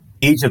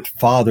Egypt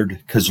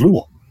fathered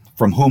Kezluel,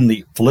 from whom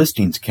the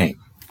Philistines came.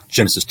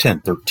 Genesis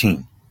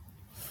 10:13.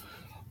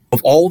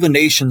 Of all the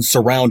nations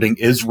surrounding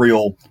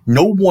Israel,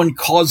 no one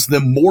caused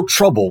them more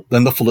trouble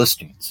than the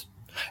Philistines.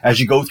 As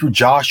you go through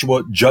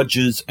Joshua,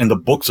 Judges, and the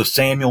books of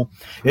Samuel,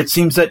 it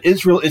seems that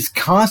Israel is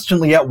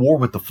constantly at war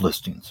with the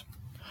Philistines.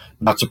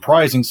 Not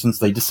surprising since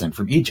they descend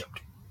from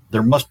Egypt.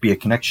 There must be a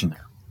connection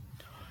there.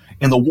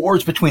 In the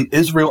wars between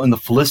Israel and the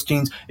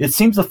Philistines, it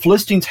seems the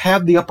Philistines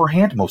have the upper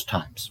hand most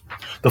times.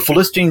 The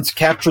Philistines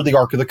capture the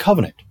Ark of the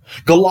Covenant.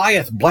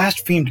 Goliath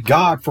blasphemed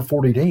God for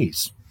 40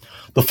 days.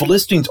 The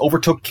Philistines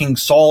overtook King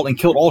Saul and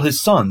killed all his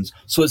sons,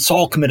 so that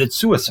Saul committed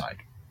suicide.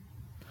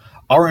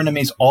 Our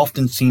enemies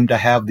often seem to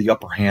have the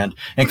upper hand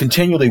and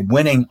continually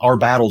winning our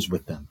battles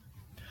with them.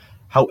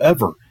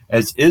 However,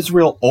 as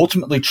Israel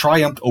ultimately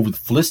triumphed over the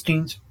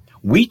Philistines,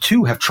 we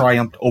too have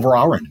triumphed over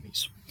our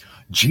enemies.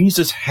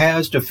 Jesus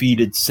has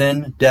defeated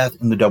sin,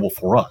 death, and the devil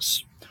for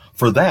us.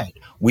 For that,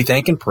 we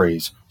thank and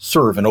praise,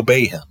 serve, and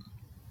obey him.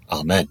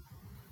 Amen.